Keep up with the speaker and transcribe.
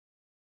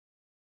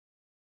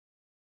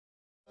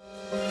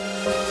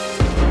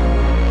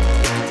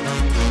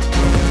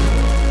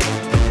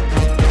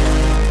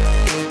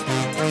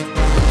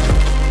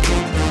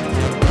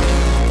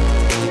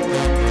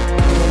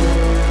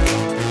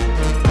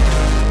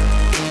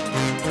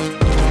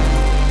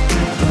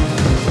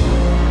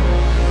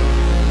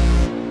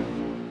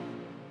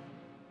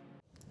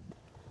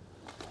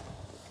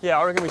Yeah,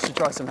 I reckon we should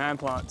try some hand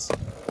plants.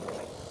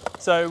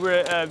 So we're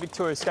at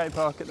Victoria Skate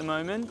Park at the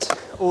moment.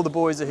 All the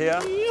boys are here,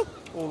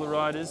 all the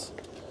riders.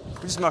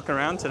 We're just mucking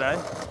around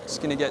today.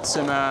 Just gonna get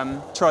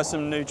some, try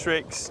some new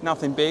tricks,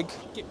 nothing big.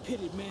 Get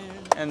pitted, man.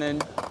 And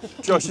then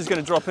Josh is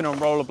gonna drop in on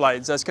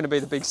rollerblades. That's gonna be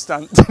the big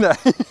stunt today.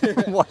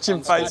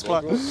 Watching face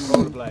fly.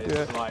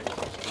 Rollerblades, yeah. Like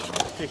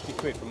 50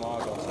 quid from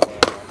Argos or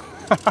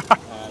whatever.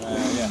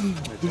 And yeah,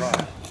 we'll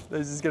try.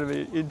 This is gonna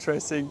be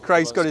interesting.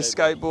 Craig's got his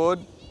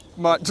skateboard.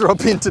 Might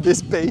drop into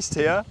this beast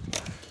here.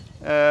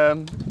 Yeah,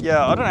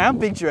 I don't know, how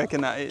big do you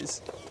reckon that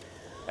is?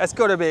 That's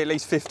got to be at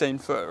least 15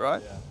 foot,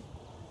 right? Yeah.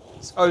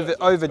 It's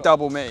over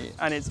double me,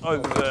 and it's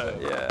over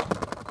vert, yeah.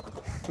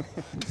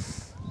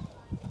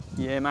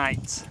 Yeah,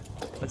 mate.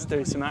 Let's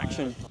do some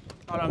action.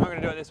 Oh, no, I'm not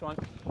going to do it this one.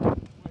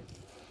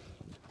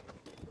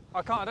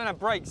 I don't have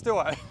brakes, do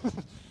I?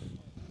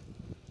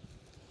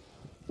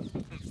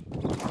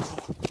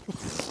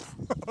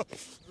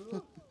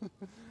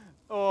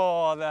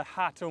 Oh, the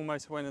hat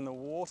almost went in the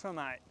water,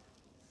 mate.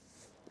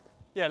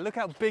 Yeah, look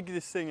how big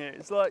this thing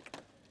is. Like,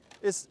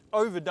 it's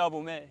over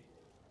double me.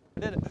 I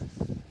did it.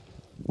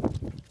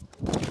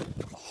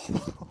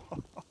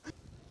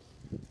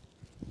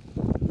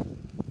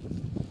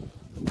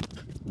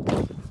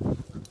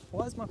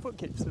 Why does my foot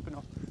keep slipping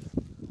off?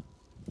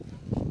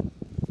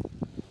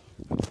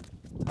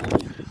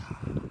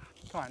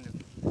 Kind of.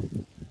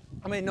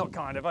 I mean, not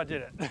kind of, I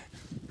did it.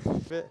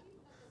 Bit.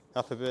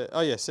 Up a bit.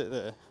 Oh yeah, sit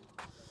there.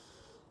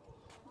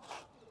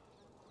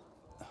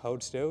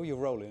 Hold still, you're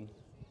rolling.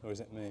 Or is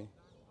it me?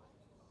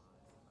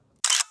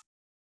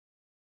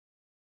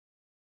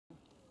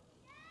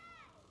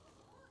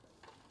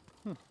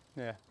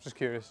 Yeah, just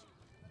curious.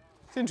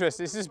 It's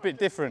interesting, it's just a bit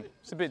different.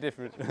 It's a bit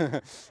different.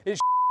 It's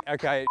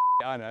okay, it's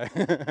I know.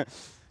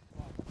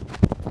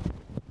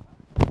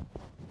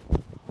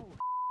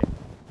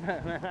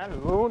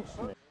 That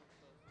launched me.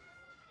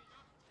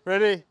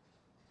 Ready?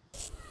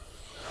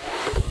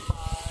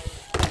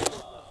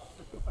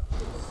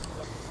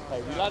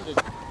 Hey, we landed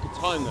good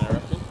time there, I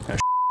reckon.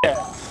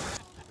 Yeah.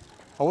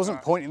 I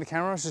wasn't pointing the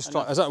camera, I was just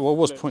like, well, I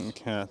was pointing the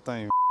camera, don't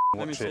even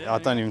watch it. I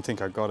don't even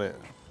think I got it.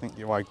 I think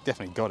well, I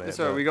definitely got it.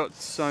 So we got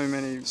so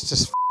many. It's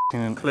just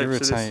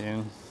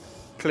irritating.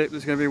 Clip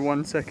that's going to be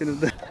 1 second of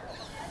the.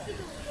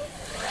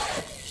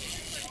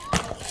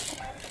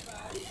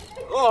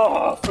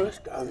 Oh,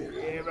 first go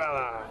here,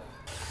 brother.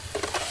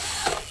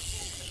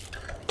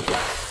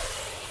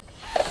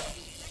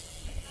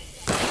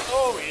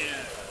 Oh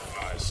yeah,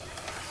 nice.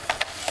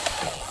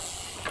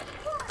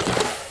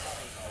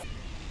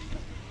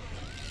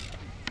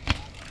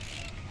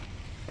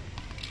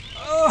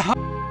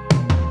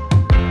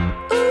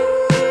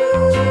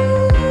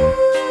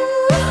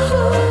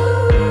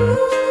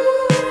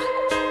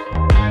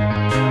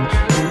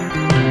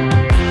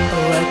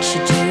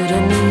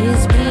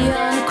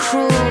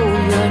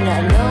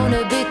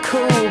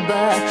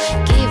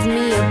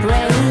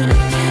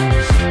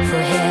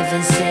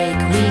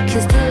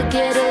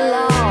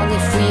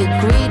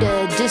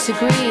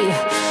 Disagree,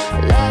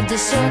 love the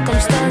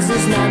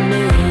circumstances, not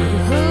me.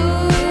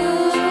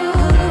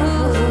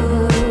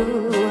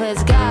 Who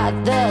has got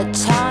the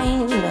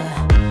time?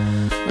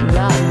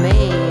 Not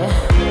me.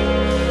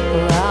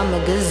 I'm a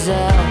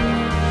gazelle,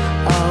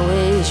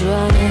 always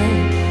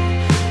running,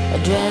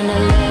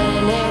 adrenaline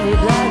in every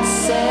blood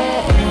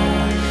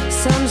cell.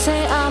 Some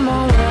say I'm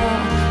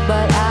unreal,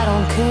 but I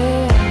don't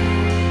care.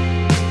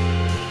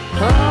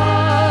 Oh,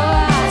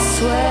 I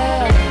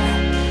swear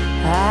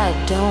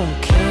I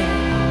don't care.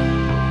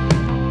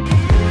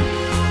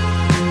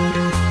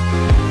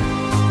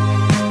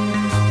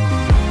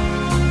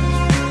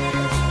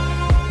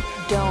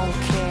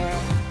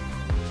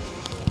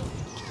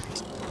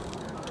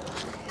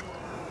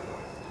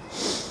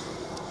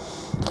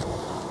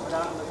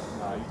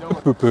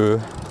 Poo-poo.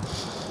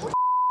 What are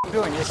you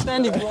doing? You're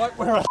standing right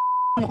where I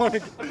want to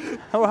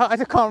go. I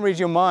can't read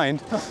your mind.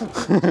 This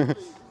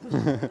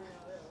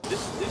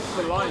is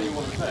the line you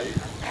want to take.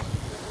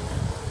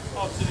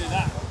 Oh, to do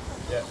that?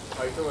 Yeah.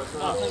 Oh, you thought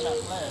No, I think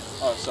that's there.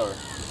 Oh, sorry.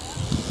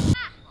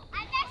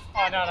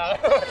 Oh, no.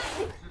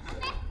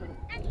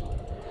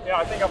 Yeah,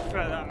 I think I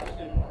prefer that.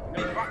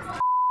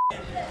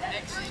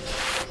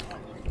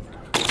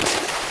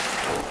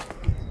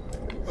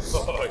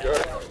 Oh, you're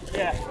right.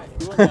 Yeah.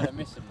 You wouldn't let it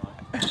miss him, mate.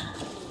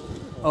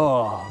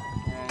 Oh.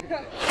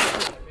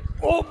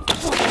 Oh.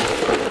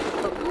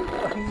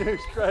 I knew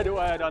straight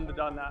away I'd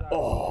underdone that.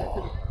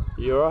 Oh.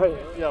 You alright?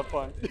 Yeah, I'm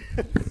fine.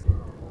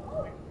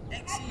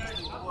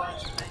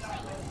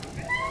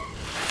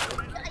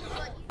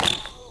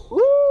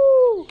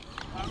 Woo!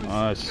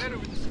 Nice.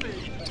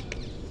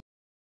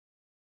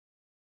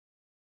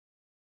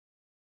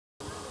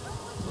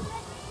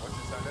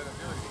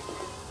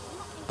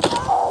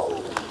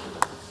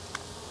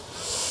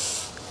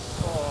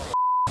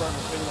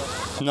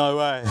 No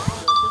way.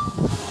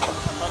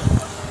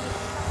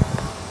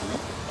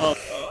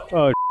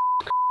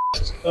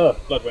 Oh,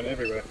 blood went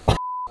everywhere.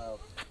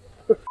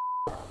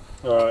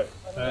 Alright.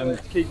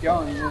 Let's keep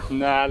going.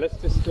 Nah, let's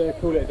just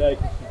call it a day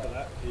for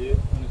that for you,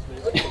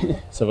 honestly.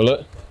 Let's have a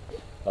look.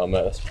 Oh,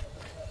 mate, that's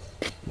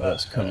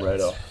That's come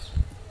right off.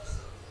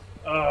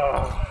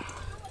 Oh.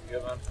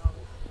 Good man.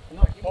 I'm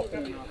not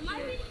popping enough. I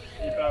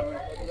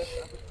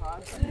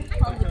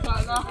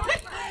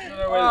don't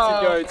know whether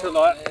to go to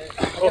like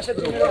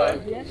hospital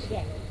today.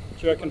 Do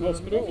you reckon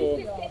hospital or?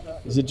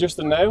 Is it just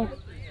a nail?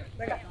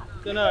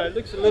 Don't know, it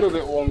looks a little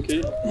bit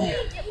wonky.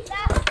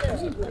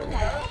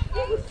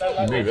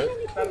 Move it.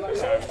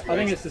 I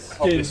think it's the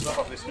skin.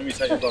 Let me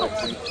take your boat.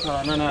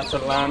 Oh, no, it's a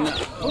land.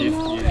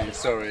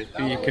 Sorry.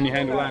 Can you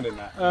handle landing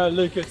that?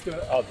 Lucas, do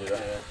it. I'll do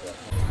that.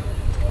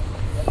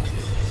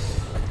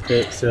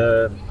 It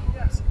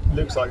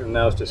looks like the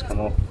nail's just come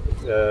off.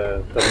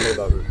 Doesn't look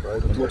like it's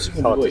broken. What's it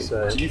hard going to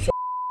to say. Did you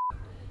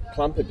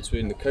clamp it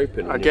between the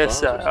coping and I your guess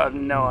so. bars? I have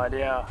no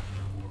idea.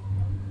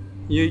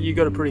 You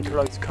got a pretty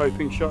close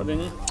coping shot,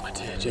 didn't you? I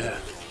did, yeah.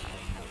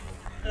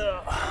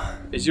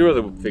 Is your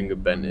other finger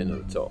bent in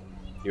at the top?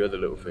 Your other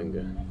little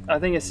finger? I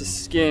think it's the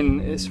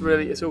skin.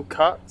 It's all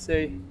cut.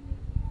 See,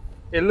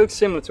 it looks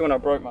similar to when I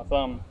broke my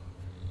thumb.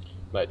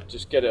 Mate,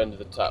 just get it under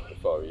the tap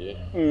if I were you.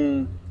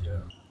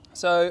 Yeah.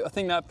 So I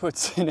think that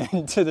puts an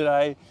end to the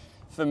day,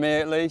 for me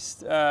at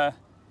least. Yeah,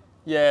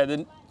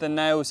 the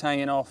nail's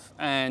hanging off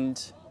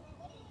and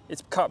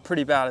it's cut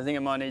pretty bad. I think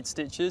it might need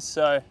stitches.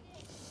 So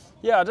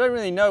yeah, I don't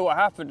really know what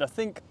happened. I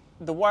think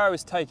the way I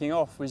was taking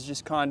off was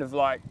just kind of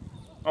like,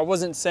 I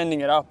wasn't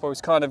sending it up. I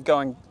was kind of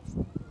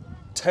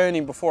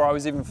turning before I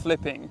was even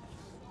flipping.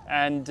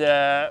 And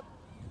the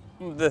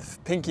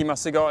pinky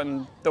must have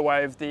gotten the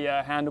way of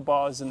the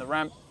handlebars and the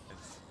ramp.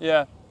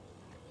 Yeah.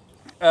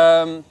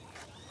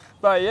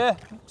 But yeah,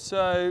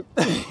 so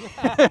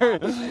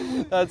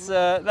that's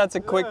a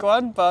quick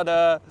one,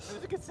 but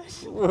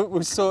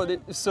we'll sort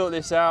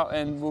this out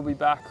and we'll be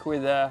back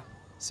with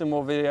some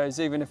more videos,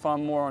 even if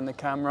I'm more on the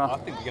camera. I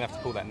think we're gonna have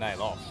to pull that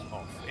nail off.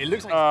 It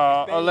looks like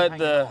I'll let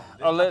the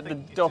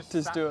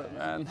doctors do it,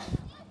 man.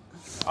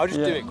 I'll just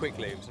do it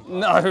quickly.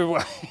 No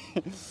way.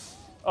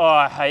 Oh,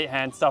 I hate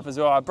hand stuff as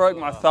well. I broke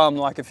my thumb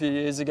like a few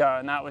years ago,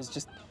 and that was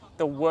just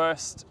the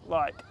worst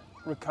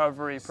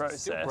recovery process.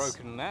 It's still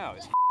broken now.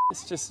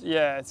 It's just,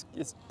 yeah,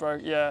 it's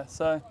broke, yeah,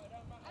 so,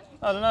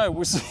 I don't know,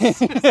 we'll see.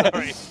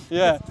 Sorry.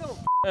 Yeah,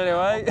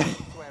 anyway,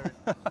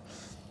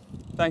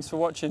 thanks for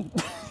watching.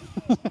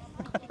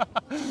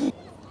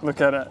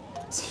 Look at it.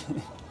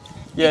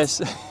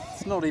 Yes.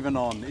 It's not even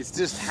on, it's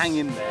just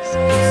hanging there.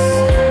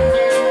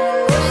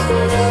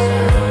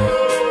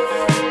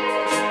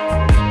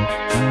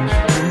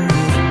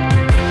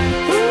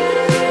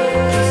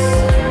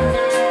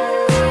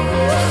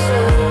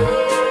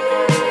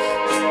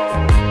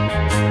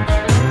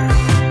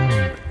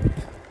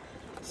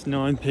 It's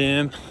 9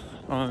 PM.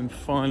 I'm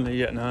finally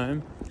getting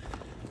home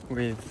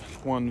with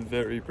one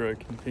very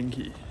broken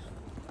pinky.